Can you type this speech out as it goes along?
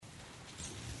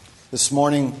This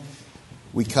morning,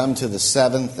 we come to the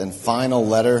seventh and final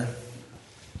letter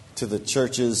to the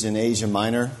churches in Asia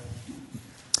Minor,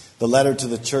 the letter to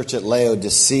the church at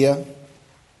Laodicea.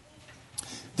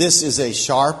 This is a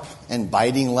sharp and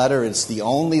biting letter. It's the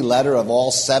only letter of all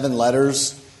 7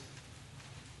 letters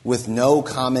with no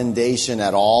commendation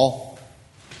at all.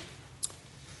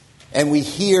 And we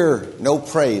hear no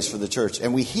praise for the church.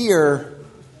 And we hear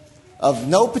of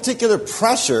no particular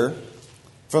pressure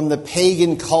from the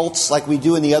pagan cults like we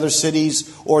do in the other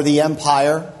cities or the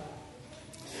empire.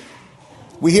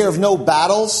 We hear of no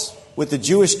battles with the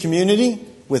Jewish community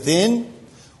within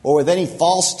or with any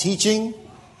false teaching,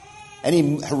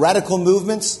 any heretical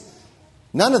movements.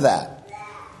 None of that.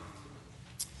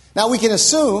 Now we can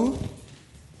assume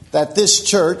that this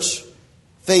church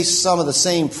faced some of the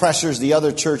same pressures the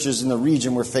other churches in the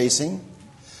region were facing.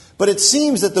 But it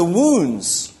seems that the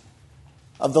wounds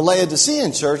of the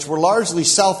Laodicean church were largely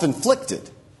self-inflicted.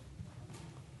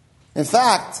 In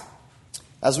fact,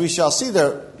 as we shall see,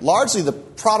 they're largely the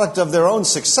product of their own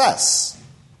success.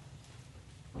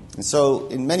 And so,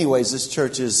 in many ways, this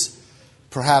church is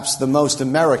perhaps the most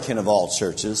American of all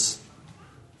churches,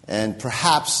 and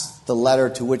perhaps the letter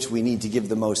to which we need to give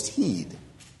the most heed.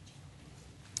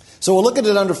 So we'll look at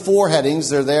it under 4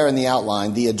 headings. They're there in the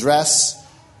outline. The address,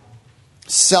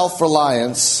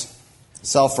 self-reliance,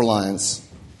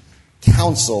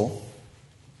 counsel,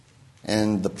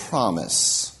 and the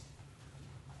promise.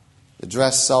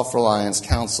 Address, self-reliance,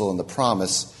 counsel, and the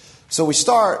promise. So we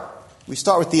start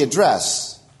with the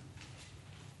address.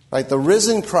 Right? The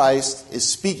risen Christ is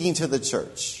speaking to the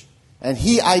church, and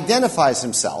he identifies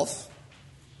himself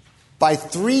by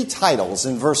 3 titles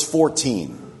in verse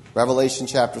 14. Revelation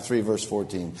chapter 3, verse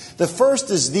 14. The first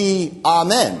is the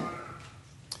Amen.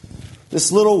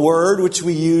 This little word, which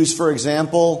we use, for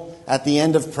example, at the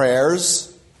end of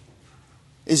prayers,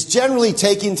 is generally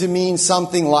taken to mean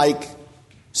something like,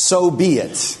 so be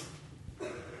it.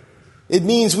 It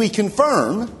means we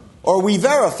confirm or we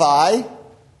verify,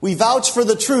 we vouch for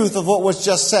the truth of what was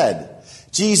just said.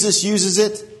 Jesus uses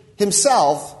it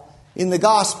himself in the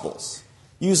Gospels.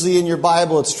 Usually in your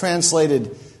Bible it's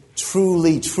translated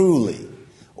truly, truly,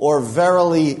 or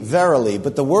verily, verily.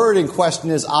 But the word in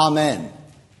question is amen.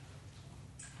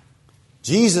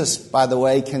 Jesus, by the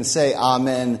way, can say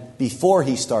amen before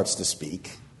he starts to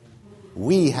speak.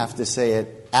 We have to say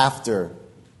it after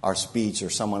our speech or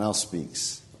someone else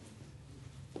speaks.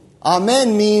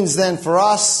 Amen means then for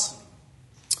us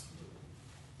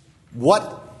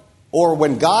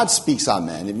when God speaks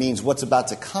amen, it means what's about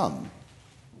to come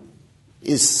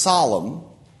is solemn.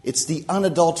 It's the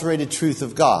unadulterated truth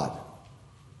of God.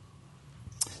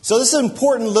 So this is an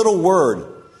important little word.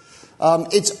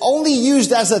 It's only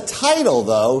used as a title,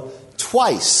 though,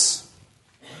 twice.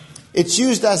 It's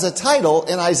used as a title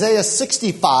in Isaiah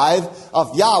 65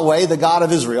 of Yahweh, the God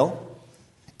of Israel.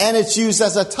 And it's used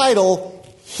as a title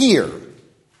here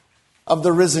of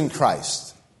the risen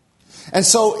Christ. And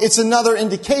so it's another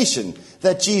indication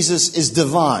that Jesus is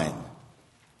divine.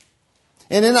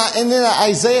 And in the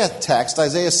Isaiah text,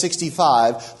 Isaiah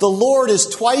 65, the Lord is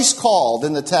twice called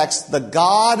in the text the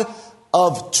God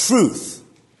of truth.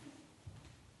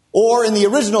 Or in the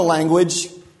original language,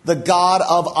 the God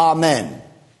of Amen.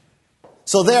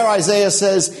 So there Isaiah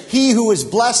says, he who is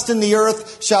blessed in the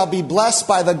earth shall be blessed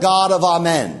by the God of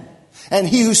Amen. And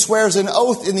he who swears an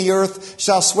oath in the earth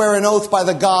shall swear an oath by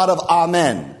the God of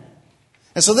Amen.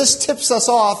 And so this tips us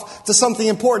off to something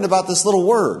important about this little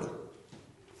word.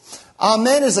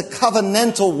 Amen is a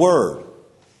covenantal word.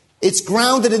 It's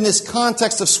grounded in this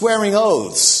context of swearing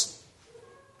oaths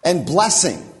and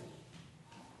blessing.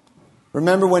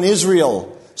 Remember when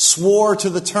Israel swore to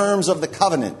the terms of the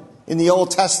covenant in the Old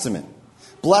Testament?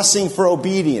 Blessing for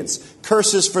obedience,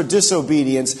 curses for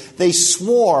disobedience. They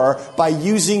swore by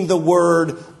using the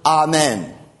word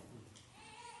amen.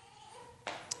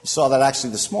 You saw that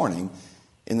actually this morning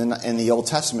in the Old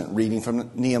Testament reading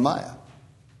from Nehemiah.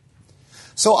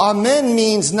 So amen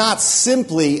means not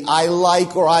simply I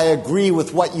like or I agree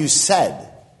with what you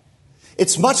said.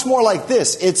 It's much more like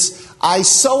this. It's I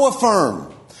so affirm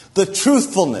the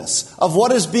truthfulness of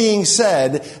what is being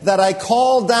said that I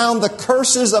call down the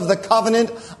curses of the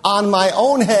covenant on my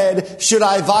own head should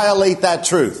I violate that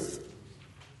truth.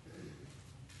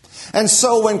 And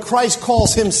so when Christ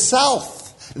calls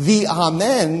himself the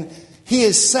Amen, he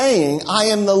is saying, I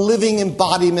am the living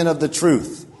embodiment of the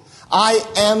truth. I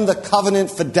am the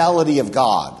covenant fidelity of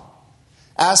God.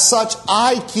 As such,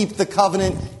 I keep the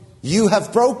covenant you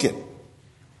have broken.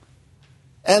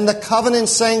 And the covenant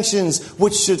sanctions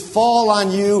which should fall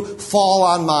on you, fall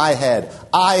on my head.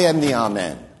 I am the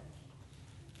Amen.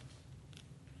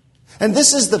 And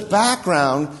this is the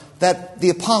background that the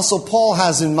Apostle Paul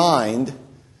has in mind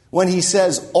when he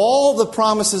says all the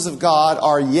promises of God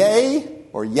are yea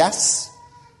or yes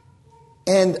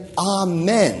and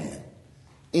amen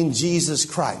in Jesus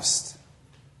Christ.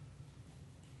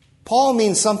 Paul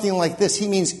means something like this. He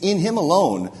means in him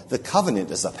alone the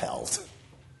covenant is upheld.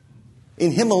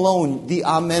 In him alone the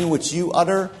amen which you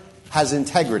utter has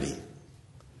integrity.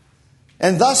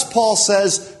 And thus Paul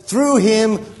says, through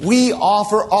him we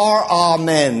offer our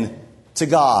amen to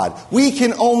God. We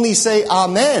can only say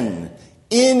amen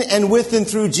in and with and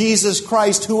through Jesus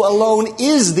Christ, who alone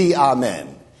is the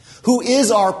amen, who is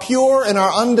our pure and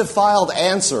our undefiled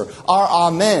answer, our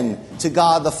amen to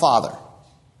God the Father.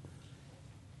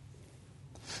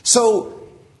 So,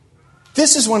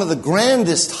 this is one of the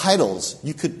grandest titles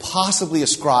you could possibly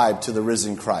ascribe to the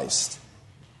risen Christ.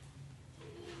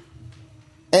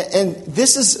 And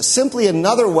this is simply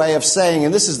another way of saying,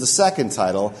 and this is the second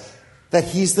title, that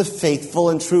he's the faithful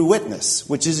and true witness,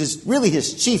 which is really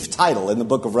his chief title in the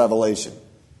book of Revelation.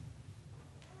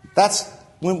 That's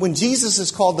when Jesus is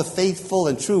called the faithful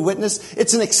and true witness,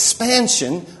 it's an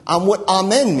expansion on what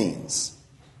amen means.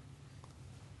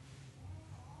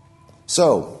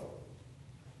 So,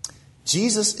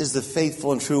 Jesus is the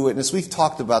faithful and true witness. We've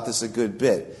talked about this a good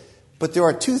bit. But there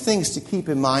are two things to keep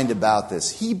in mind about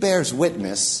this. He bears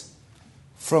witness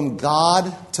from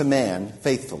God to man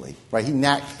faithfully. Right?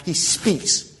 He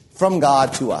speaks from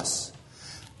God to us.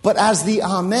 But as the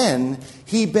amen,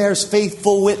 he bears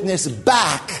faithful witness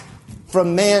back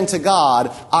from man to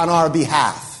God on our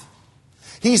behalf.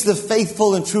 He's the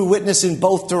faithful and true witness in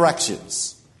both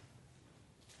directions.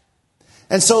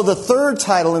 And so the third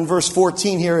title in verse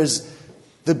 14 here is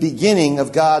the beginning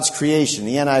of God's creation.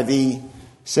 The NIV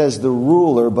says the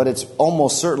ruler, but it's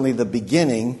almost certainly the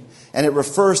beginning. And it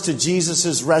refers to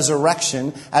Jesus'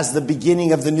 resurrection as the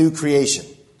beginning of the new creation.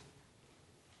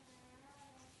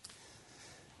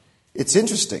 It's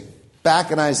interesting.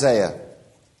 Back in Isaiah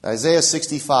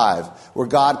 65, where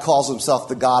God calls himself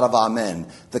the God of Amen,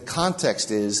 the context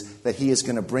is that he is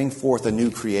going to bring forth a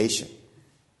new creation.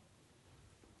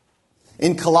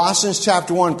 In Colossians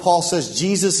chapter 1, Paul says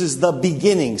Jesus is the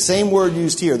beginning. Same word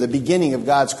used here, the beginning of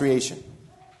God's creation.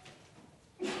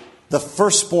 The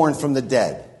firstborn from the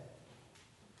dead.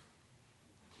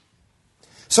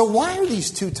 So why are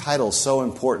these two titles so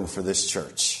important for this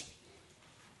church?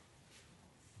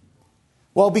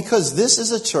 Well, because this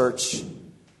is a church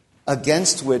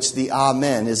against which the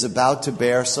Amen is about to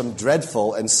bear some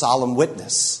dreadful and solemn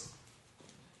witness.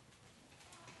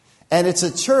 And it's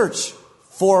a church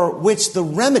for which the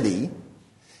remedy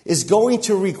is going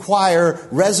to require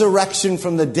resurrection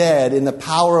from the dead in the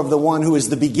power of the one who is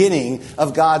the beginning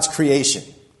of God's creation.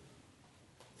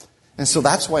 And so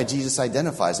that's why Jesus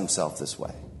identifies himself this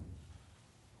way.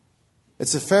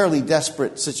 It's a fairly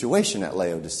desperate situation at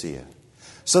Laodicea.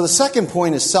 So the second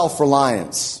point is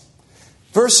self-reliance.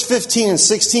 Verse 15 and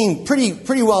 16,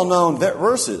 pretty well-known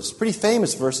verses, pretty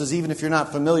famous verses, even if you're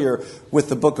not familiar with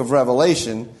the book of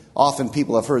Revelation. Often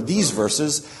people have heard these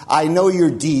verses. I know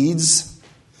your deeds.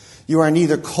 You are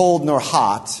neither cold nor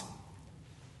hot.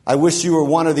 I wish you were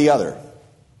one or the other.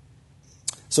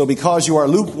 So because you are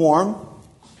lukewarm,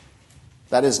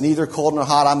 that is neither cold nor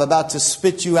hot, I'm about to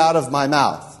spit you out of my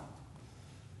mouth.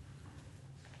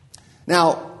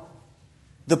 Now,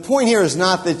 the point here is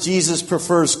not that Jesus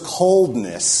prefers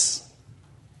coldness,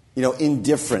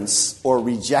 indifference or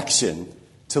rejection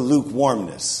to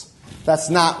lukewarmness. That's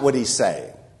not what he's saying.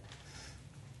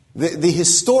 The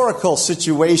historical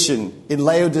situation in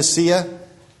Laodicea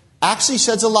actually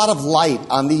sheds a lot of light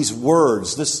on these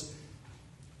words, this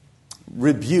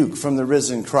rebuke from the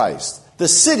risen Christ. The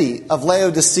city of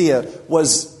Laodicea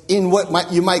was in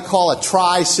what you might call a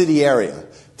tri-city area.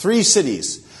 3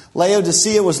 cities.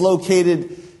 Laodicea was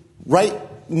located right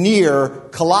near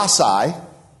Colossae,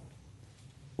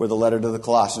 where the letter to the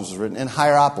Colossians was written, and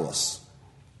Hierapolis.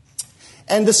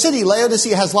 And the city,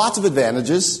 Laodicea, has lots of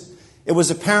advantages. It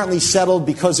was apparently settled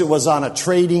because it was on a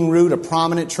trading route, a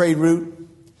prominent trade route.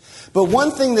 But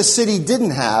one thing the city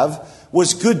didn't have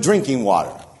was good drinking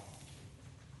water.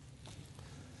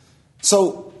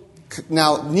 So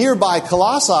now nearby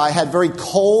Colossae had very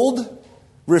cold,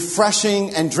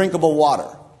 refreshing, and drinkable water.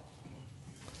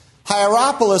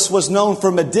 Hierapolis was known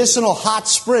for medicinal hot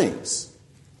springs.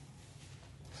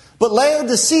 But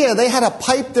Laodicea, they had to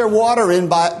pipe their water in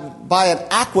by an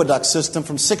aqueduct system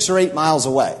from 6 or 8 miles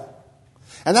away.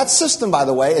 And that system, by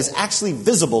the way, is actually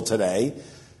visible today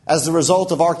as the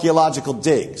result of archaeological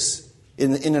digs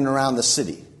in and around the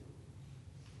city.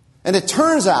 And it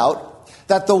turns out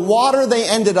that the water they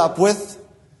ended up with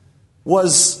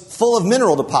was full of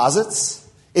mineral deposits.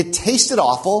 It tasted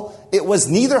awful. It was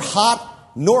neither hot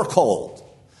nor cold.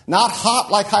 Not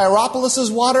hot like Hierapolis'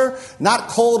 water, not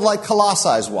cold like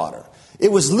Colossae's water.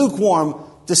 It was lukewarm,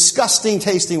 disgusting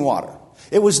tasting water.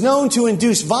 It was known to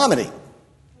induce vomiting.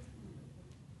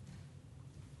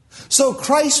 So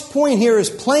Christ's point here is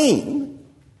plain,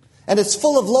 and it's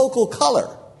full of local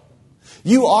color.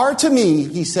 You are to me,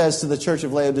 he says to the church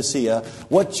of Laodicea,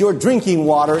 what your drinking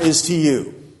water is to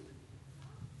you.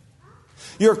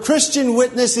 Your Christian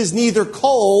witness is neither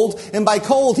cold, and by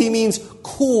cold he means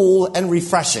cool and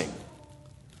refreshing.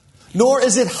 Nor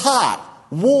is it hot,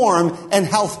 warm, and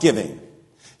health-giving.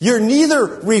 You're neither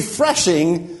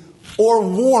refreshing or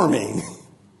warming.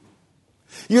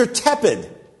 You're tepid,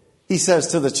 he says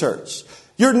to the church.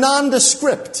 You're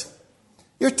nondescript.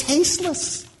 You're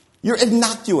tasteless. You're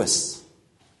innocuous.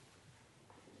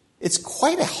 It's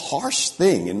quite a harsh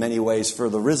thing in many ways for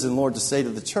the risen Lord to say to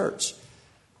the church.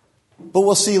 But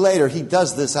we'll see later, he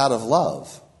does this out of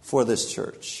love for this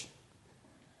church.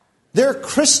 Their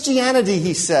Christianity,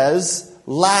 he says,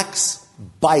 lacks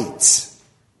bite.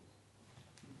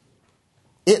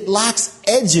 It lacks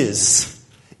edges.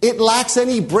 It lacks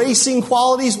any bracing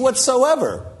qualities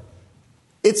whatsoever.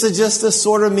 It's just a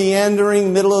sort of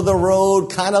meandering, middle of the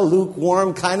road, kind of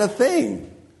lukewarm kind of thing.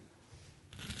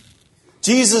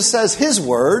 Jesus says his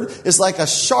word is like a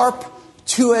sharp,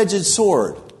 two-edged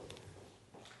sword.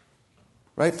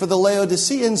 Right? For the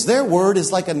Laodiceans, their word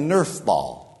is like a Nerf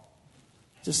ball.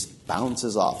 Just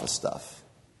bounces off of stuff.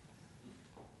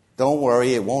 Don't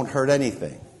worry, it won't hurt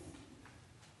anything.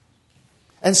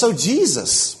 And so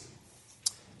Jesus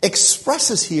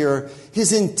expresses here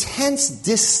his intense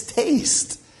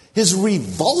distaste, his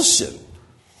revulsion,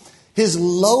 his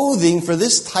loathing for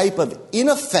this type of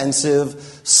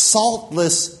inoffensive,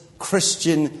 saltless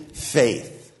Christian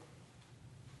faith.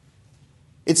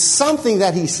 It's something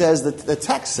that he says, that the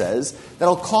text says,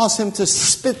 that'll cause him to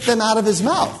spit them out of his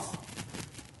mouth.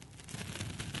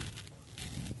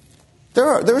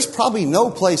 There's probably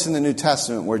no place in the New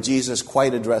Testament where Jesus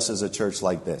quite addresses a church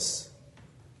like this.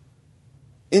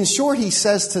 In short, he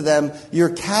says to them, your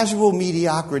casual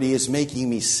mediocrity is making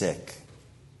me sick.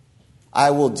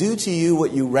 I will do to you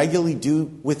what you regularly do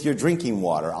with your drinking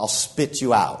water. I'll spit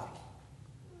you out.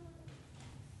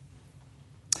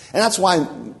 And that's why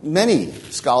many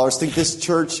scholars think this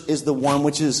church is the one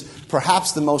which is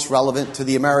perhaps the most relevant to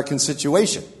the American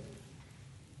situation.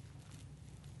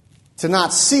 To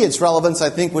not see its relevance, I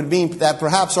think, would mean that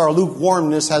perhaps our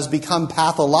lukewarmness has become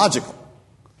pathological.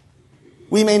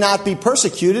 We may not be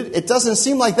persecuted. It doesn't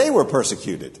seem like they were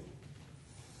persecuted.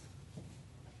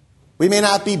 We may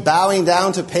not be bowing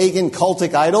down to pagan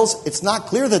cultic idols. It's not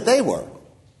clear that they were.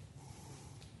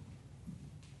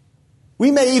 We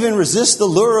may even resist the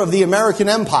lure of the American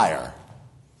empire.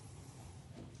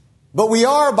 But we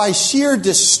are, by sheer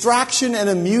distraction and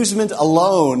amusement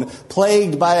alone,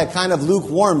 plagued by a kind of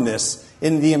lukewarmness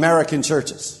in the American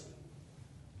churches.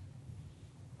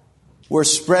 We're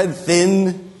spread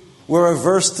thin. We're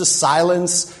averse to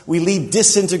silence. We lead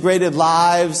disintegrated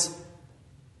lives.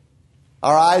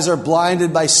 Our eyes are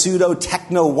blinded by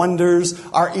pseudo-techno wonders.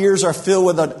 Our ears are filled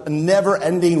with a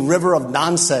never-ending river of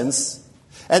nonsense.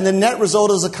 And the net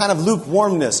result is a kind of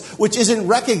lukewarmness, which isn't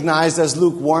recognized as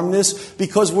lukewarmness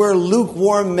because we're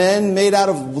lukewarm men made out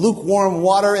of lukewarm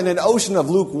water in an ocean of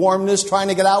lukewarmness trying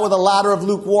to get out with a ladder of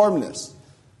lukewarmness.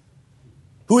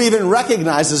 Who even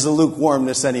recognizes the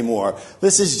lukewarmness anymore?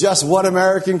 This is just what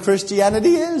American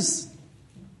Christianity is.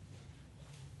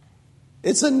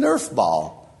 It's a Nerf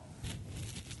ball.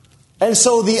 And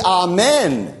so the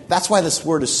Amen, that's why this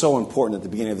word is so important at the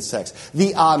beginning of the text.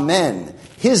 The Amen,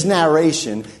 his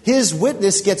narration, his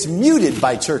witness gets muted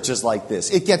by churches like this.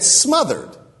 It gets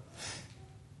smothered.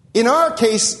 In our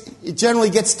case, it generally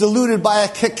gets diluted by a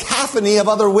cacophony of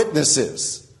other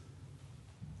witnesses.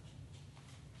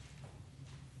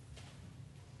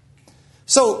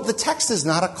 So the text is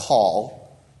not a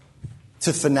call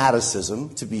to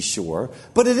fanaticism, to be sure,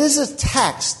 but it is a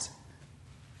text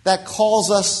that calls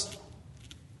us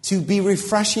to be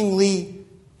refreshingly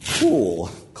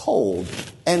cool, cold,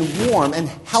 and warm, and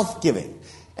health-giving.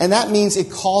 And that means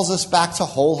it calls us back to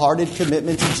wholehearted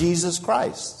commitment to Jesus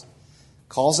Christ.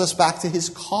 Calls us back to his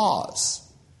cause.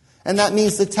 And that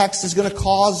means the text is going to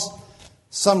cause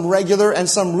some regular and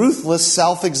some ruthless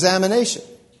self-examination.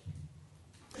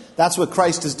 That's what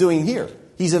Christ is doing here.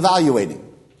 He's evaluating.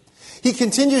 He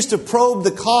continues to probe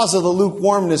the cause of the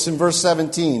lukewarmness in verse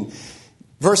 17.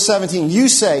 Verse 17, you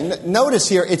say, notice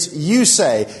here, it's you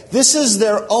say. This is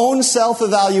their own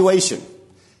self-evaluation.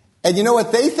 And you know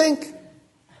what they think?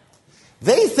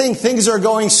 They think things are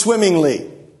going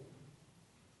swimmingly.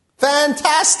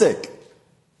 Fantastic.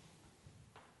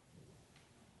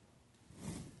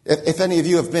 If any of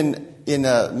you have been in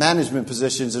management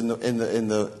positions in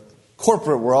the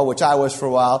corporate world, which I was for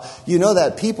a while, you know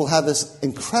that people have this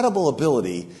incredible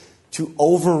ability to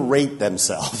overrate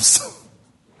themselves.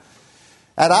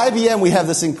 At IBM, we have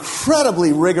this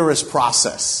incredibly rigorous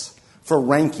process for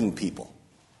ranking people.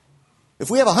 If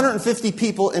we have 150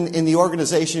 people in the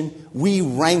organization, we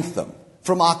rank them.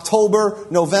 From October,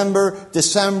 November,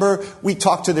 December, we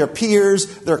talk to their peers,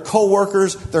 their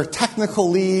coworkers, their technical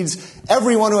leads,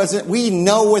 everyone who has it. We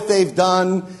know what they've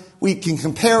done. We can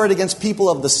compare it against people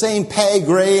of the same pay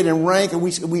grade and rank, and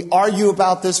we argue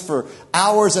about this for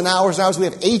hours and hours and hours. We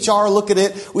have HR look at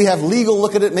it. We have legal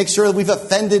look at it, make sure that we've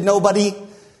offended nobody.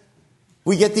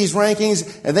 We get these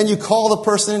rankings, and then you call the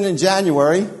person in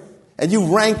January, and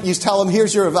you tell them,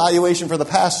 here's your evaluation for the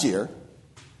past year.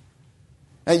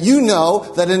 And you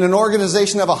know that in an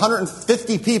organization of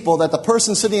 150 people, that the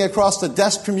person sitting across the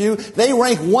desk from you, they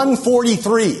rank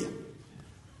 143.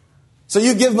 So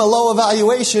you give them a low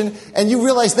evaluation, and you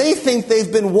realize they think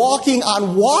they've been walking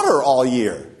on water all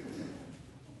year.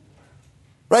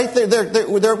 Right?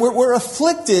 We're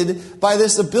afflicted by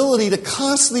this ability to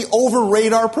constantly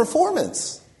overrate our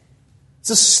performance. It's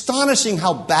astonishing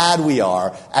how bad we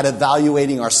are at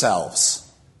evaluating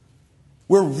ourselves.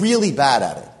 We're really bad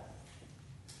at it.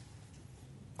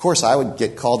 Of course, I would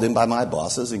get called in by my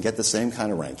bosses and get the same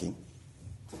kind of ranking.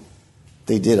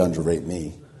 They did underrate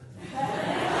me.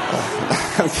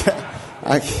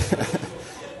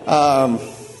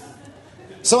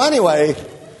 So anyway,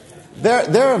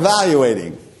 they're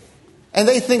evaluating. And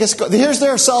they think here's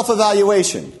their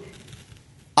self-evaluation.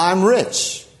 I'm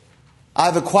rich.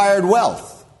 I've acquired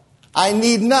wealth. I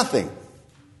need nothing.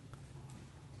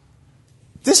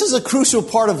 This is a crucial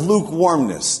part of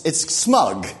lukewarmness. It's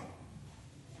smug.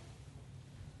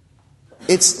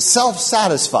 It's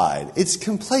self-satisfied. It's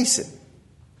complacent.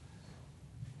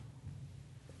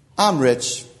 I'm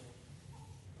rich.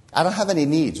 I don't have any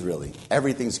needs, really.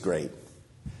 Everything's great.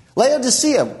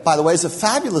 Laodicea, by the way, is a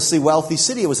fabulously wealthy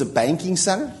city. It was a banking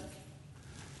center.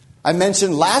 I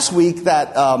mentioned last week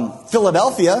that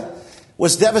Philadelphia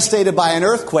was devastated by an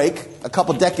earthquake a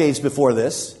couple decades before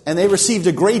this, and they received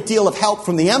a great deal of help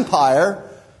from the empire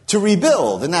to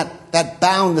rebuild, and that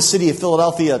bound the city of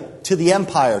Philadelphia to the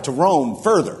empire, to Rome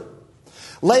further.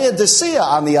 Laodicea,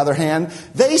 on the other hand,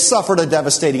 they suffered a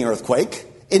devastating earthquake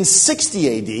in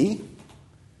 60 AD,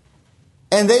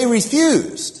 and they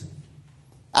refused,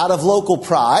 out of local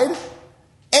pride,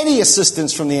 any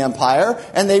assistance from the empire,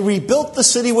 and they rebuilt the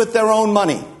city with their own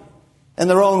money and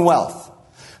their own wealth.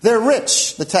 They're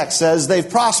rich, the text says. They've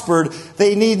prospered.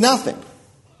 They need nothing.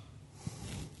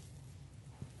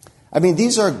 I mean,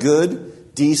 these are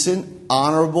good, decent,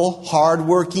 honorable,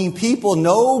 hardworking people.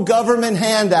 No government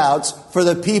handouts for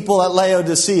the people at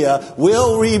Laodicea.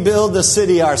 We'll rebuild the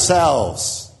city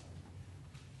ourselves.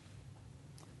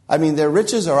 I mean, their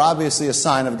riches are obviously a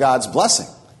sign of God's blessing.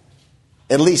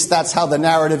 At least that's how the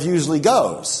narrative usually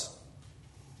goes.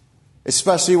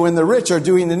 Especially when the rich are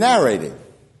doing the narrating.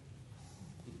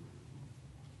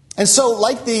 And so,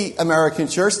 like the American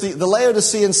church, the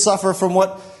Laodiceans suffer from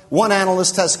what one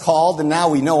analyst has called, and now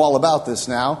we know all about this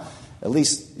now, at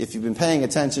least if you've been paying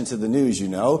attention to the news, you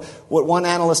know, what one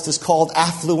analyst has called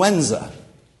affluenza.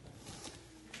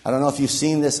 I don't know if you've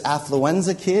seen this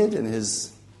affluenza kid and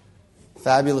his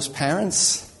fabulous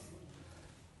parents,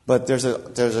 but there's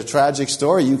a tragic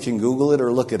story. You can Google it or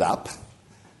look it up.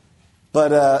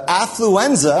 But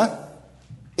affluenza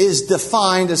is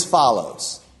defined as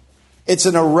follows. It's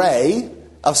an array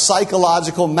of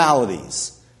psychological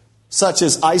maladies, such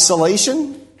as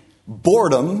isolation,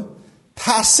 boredom,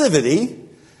 passivity,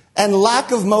 and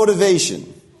lack of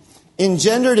motivation,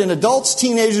 engendered in adults,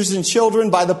 teenagers, and children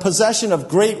by the possession of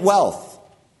great wealth.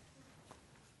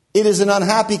 It is an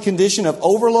unhappy condition of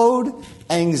overload,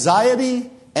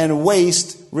 anxiety, and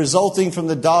waste resulting from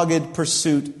the dogged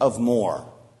pursuit of more.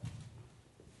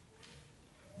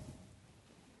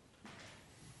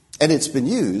 And it's been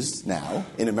used now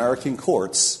in American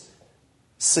courts,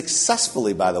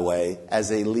 successfully, by the way,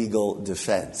 as a legal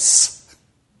defense.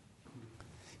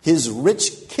 His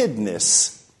rich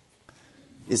kidness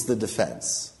is the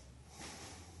defense.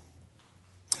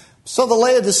 So the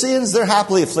Laodiceans, they're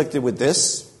happily afflicted with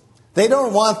this. They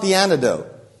don't want the antidote.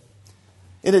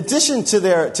 In addition to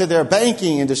their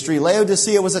banking industry,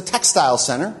 Laodicea was a textile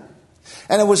center,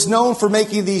 and it was known for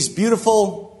making these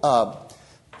beautiful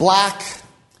black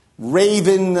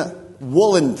raven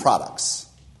woolen products.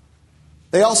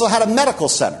 They also had a medical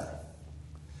center,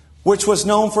 which was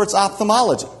known for its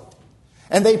ophthalmology.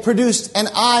 And they produced an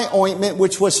eye ointment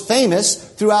which was famous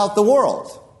throughout the world.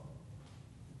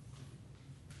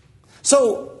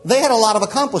 So they had a lot of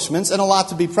accomplishments and a lot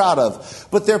to be proud of.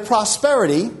 But their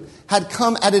prosperity had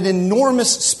come at an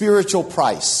enormous spiritual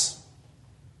price.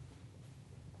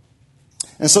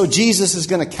 And so Jesus is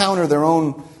going to counter their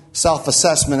own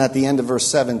self-assessment at the end of verse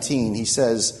 17. He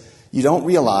says, you don't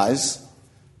realize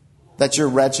that you're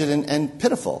wretched and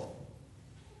pitiful.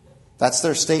 That's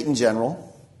their state in general.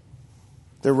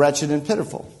 They're wretched and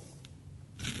pitiful.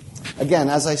 Again,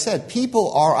 as I said,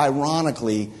 people are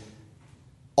ironically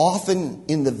often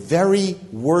in the very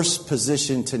worst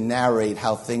position to narrate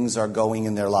how things are going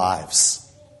in their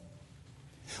lives.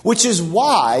 Which is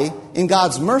why, in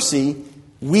God's mercy,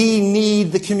 we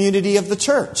need the community of the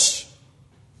church.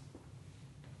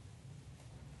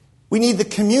 We need the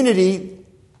community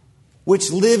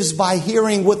which lives by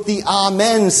hearing what the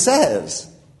Amen says.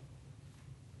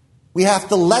 We have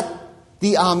to let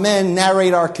the Amen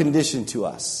narrate our condition to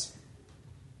us.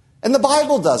 And the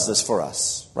Bible does this for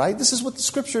us, right? This is what the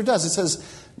Scripture does. It says,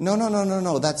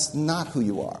 no, that's not who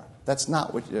you are. That's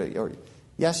not what you're...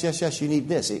 Yes, you need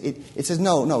this. It says,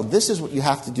 no, this is what you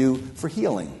have to do for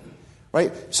healing,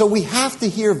 right? So we have to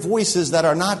hear voices that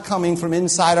are not coming from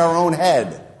inside our own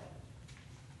head.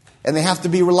 And they have to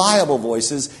be reliable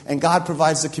voices, and God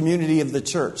provides the community of the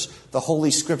church, the Holy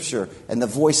Scripture, and the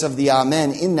voice of the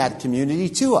Amen in that community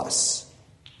to us.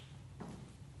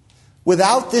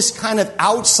 Without this kind of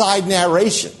outside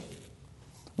narration,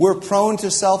 we're prone to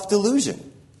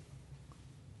self-delusion.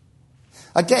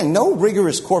 Again, no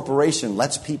rigorous corporation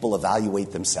lets people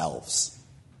evaluate themselves.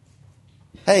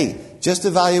 Hey, just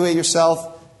evaluate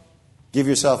yourself, give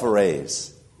yourself a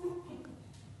raise.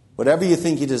 Whatever you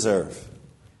think you deserve.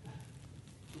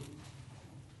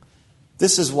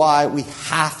 This is why we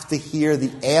have to hear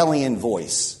the alien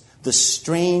voice, the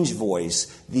strange voice,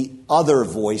 the other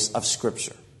voice of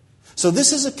Scripture. So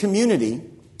this is a community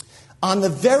on the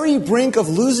very brink of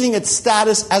losing its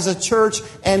status as a church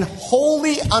and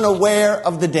wholly unaware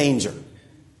of the danger.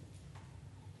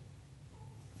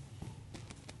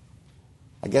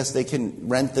 I guess they can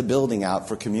rent the building out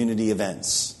for community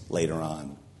events later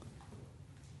on.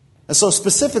 And so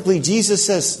specifically, Jesus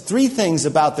says three things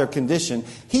about their condition.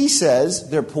 He says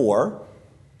they're poor,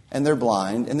 and they're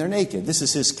blind, and they're naked. This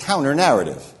is his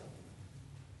counter-narrative.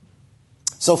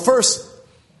 So first,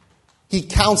 he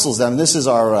counsels them. This is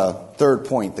our third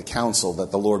point, the counsel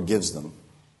that the Lord gives them.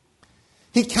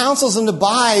 He counsels them to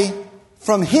buy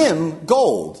from him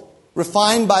gold,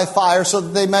 refined by fire, so that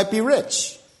they might be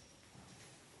rich.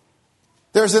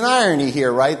 There's an irony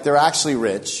here, right? They're actually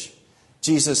rich.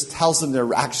 Jesus tells them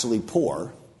they're actually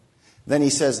poor. Then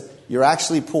he says, you're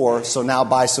actually poor, so now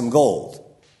buy some gold.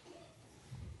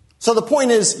 So the point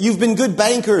is, you've been good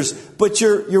bankers, but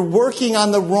you're working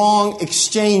on the wrong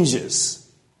exchanges.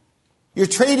 You're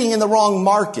trading in the wrong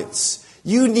markets.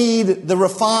 You need the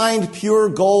refined, pure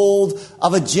gold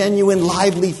of a genuine,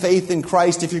 lively faith in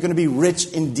Christ if you're going to be rich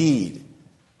indeed.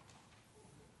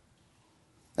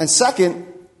 And second,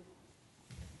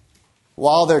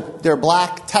 while their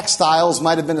black textiles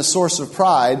might have been a source of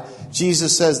pride,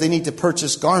 Jesus says they need to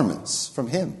purchase garments from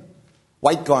him.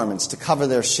 White garments to cover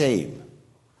their shame.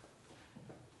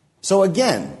 So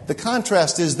again, the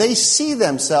contrast is they see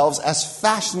themselves as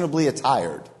fashionably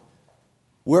attired.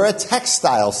 We're a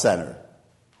textile center.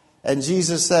 And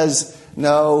Jesus says,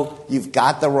 no, you've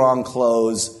got the wrong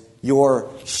clothes. You're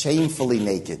shamefully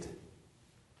naked.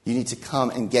 You need to come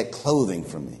and get clothing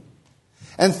from me.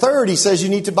 And third, he says you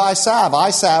need to buy salve,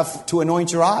 eye salve to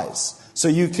anoint your eyes so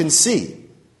you can see.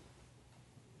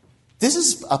 This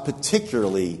is a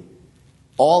particularly,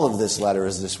 all of this letter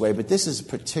is this way, but this is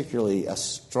particularly a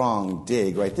strong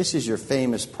dig, right? This is your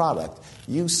famous product.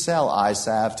 You sell eye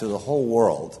salve to the whole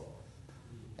world.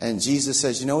 And Jesus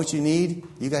says, you know what you need?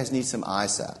 You guys need some eye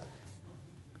salve.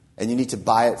 And you need to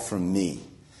buy it from me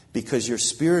because you're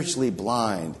spiritually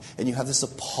blind and you have this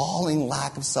appalling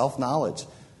lack of self-knowledge.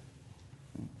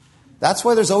 That's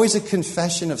why there's always a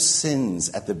confession of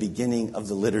sins at the beginning of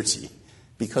the liturgy,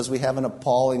 because we have an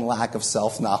appalling lack of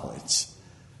self-knowledge.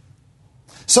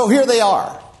 So here they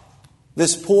are,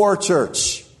 this poor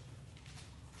church.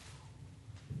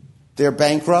 They're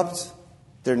bankrupt,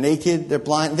 they're naked, they're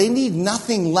blind. They need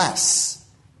nothing less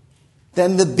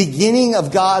than the beginning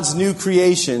of God's new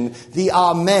creation, the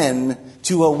Amen,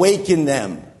 to awaken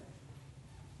them.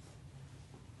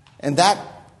 And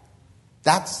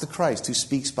that's the Christ who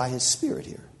speaks by his Spirit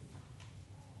here.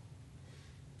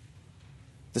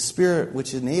 The Spirit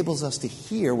which enables us to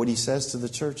hear what he says to the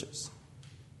churches.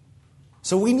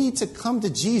 So we need to come to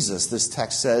Jesus, this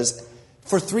text says,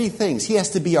 for three things. He has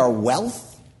to be our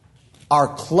wealth, our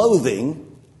clothing,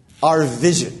 our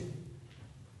vision.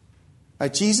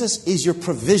 Right? Jesus is your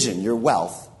provision, your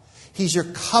wealth. He's your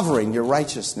covering, your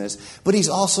righteousness, but He's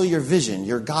also your vision,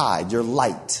 your guide, your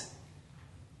light.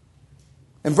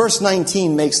 And verse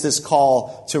 19 makes this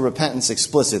call to repentance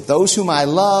explicit. Those whom I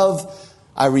love,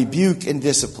 I rebuke and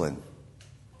discipline.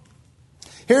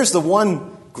 Here's the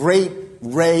one great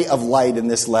ray of light in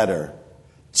this letter.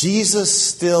 Jesus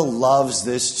still loves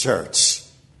this church.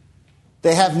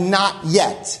 They have not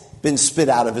yet been spit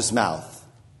out of His mouth.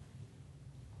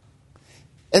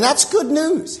 And that's good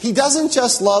news. He doesn't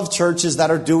just love churches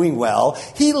that are doing well.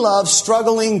 He loves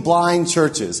struggling, blind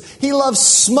churches. He loves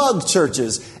smug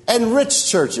churches and rich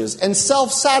churches and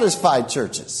self-satisfied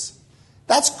churches.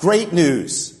 That's great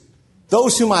news.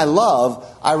 Those whom I love,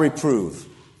 I reprove.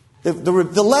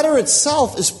 The letter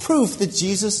itself is proof that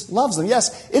Jesus loves them.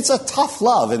 Yes, it's a tough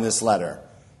love in this letter,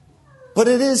 but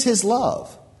it is His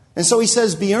love. And so He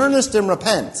says, be earnest and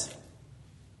repent.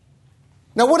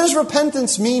 Now, what does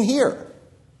repentance mean here?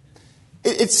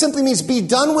 It simply means be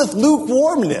done with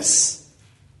lukewarmness.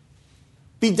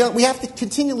 Be done. We have to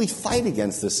continually fight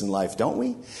against this in life, don't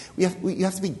we? You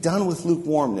have to be done with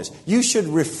lukewarmness. You should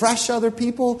refresh other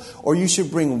people, or you should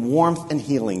bring warmth and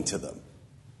healing to them.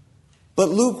 But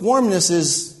lukewarmness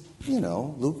is,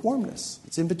 lukewarmness.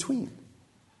 It's in between.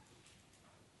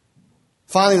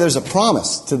 Finally, there's a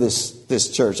promise to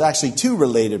this church. Actually, two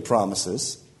related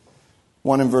promises.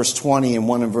 One in verse 20 and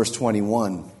one in verse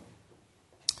 21.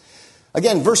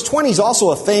 Again, verse 20 is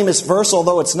also a famous verse,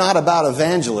 although it's not about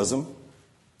evangelism,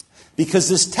 because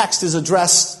this text is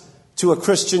addressed to a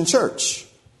Christian church.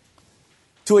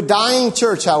 To a dying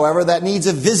church, however, that needs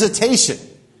a visitation,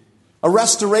 a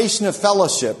restoration of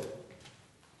fellowship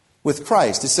with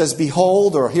Christ. It says,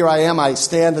 behold, or here I am, I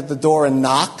stand at the door and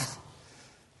knock.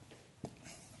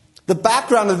 The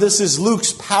background of this is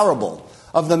Luke's parable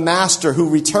of the master who,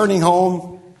 returning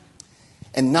home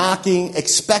and knocking,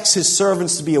 expects his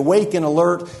servants to be awake and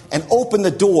alert and open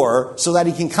the door so that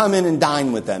he can come in and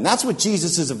dine with them. That's what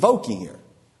Jesus is evoking here.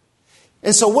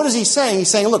 And so what is He saying? He's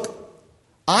saying, look,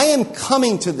 I am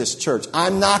coming to this church.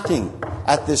 I'm knocking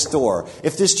at this door.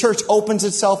 If this church opens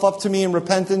itself up to me in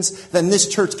repentance, then this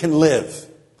church can live.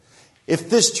 If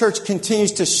this church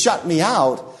continues to shut me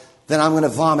out, then I'm going to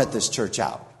vomit this church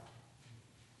out.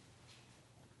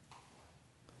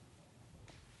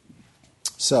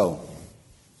 So,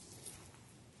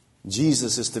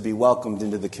 Jesus is to be welcomed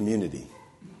into the community.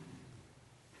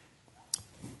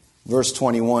 Verse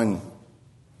 21,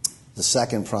 the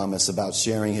second promise about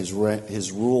sharing His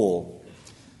rule.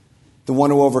 The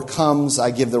one who overcomes, I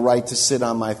give the right to sit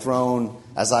on my throne,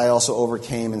 as I also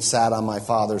overcame and sat on my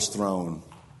Father's throne.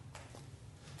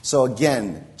 So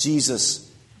again,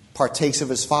 Jesus partakes of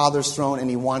His Father's throne, and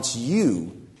He wants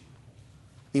you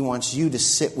to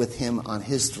sit with Him on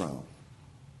His throne.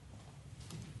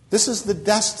 This is the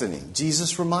destiny,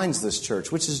 Jesus reminds this church,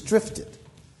 which has drifted.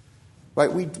 Right?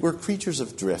 We're creatures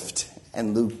of drift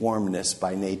and lukewarmness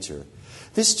by nature.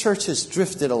 This church has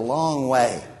drifted a long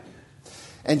way.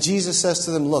 And Jesus says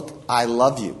to them, look, I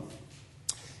love you.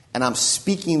 And I'm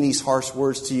speaking these harsh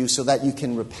words to you so that you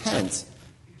can repent.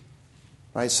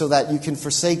 Right? So that you can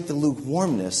forsake the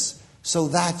lukewarmness. So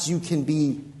that you can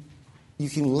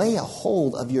lay a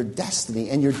hold of your destiny.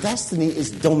 And your destiny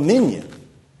is dominion.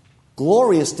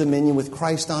 Glorious dominion with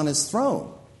Christ on His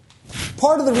throne.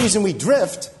 Part of the reason we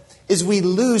drift is we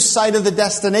lose sight of the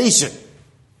destination.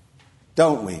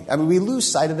 Don't we? We lose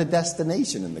sight of the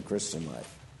destination in the Christian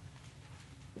life.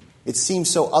 It seems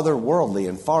so otherworldly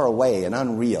and far away and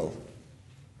unreal.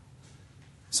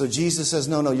 So Jesus says,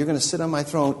 no, you're going to sit on my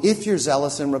throne if you're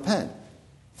zealous and repent.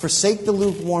 Forsake the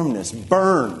lukewarmness.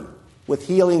 Burn with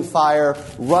healing fire.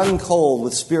 Run cold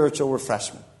with spiritual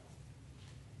refreshment.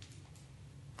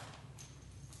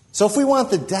 So if we want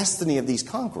the destiny of these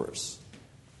conquerors,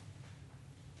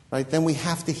 right, then we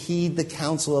have to heed the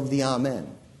counsel of the Amen.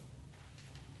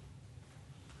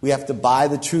 We have to buy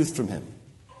the truth from Him,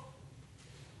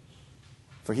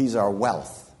 for He's our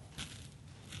wealth.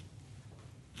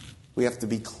 We have to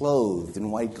be clothed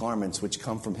in white garments which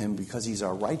come from Him because He's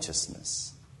our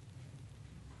righteousness.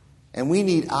 And we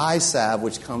need eye salve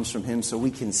which comes from Him so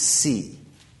we can see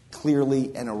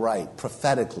clearly and aright,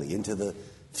 prophetically, into the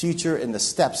future and the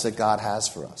steps that God has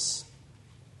for us.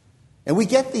 And we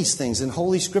get these things in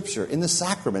Holy Scripture, in the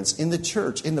sacraments, in the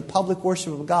church, in the public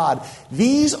worship of God.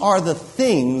 These are the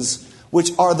things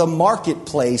which are the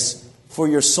marketplace for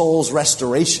your soul's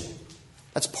restoration.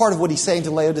 That's part of what He's saying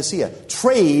to Laodicea.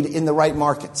 Trade in the right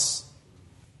markets.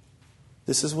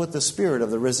 This is what the Spirit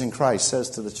of the risen Christ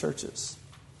says to the churches.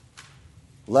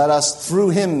 Let us, through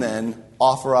Him then,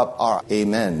 offer up our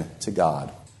amen to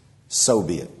God. So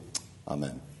be it.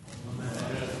 Amen.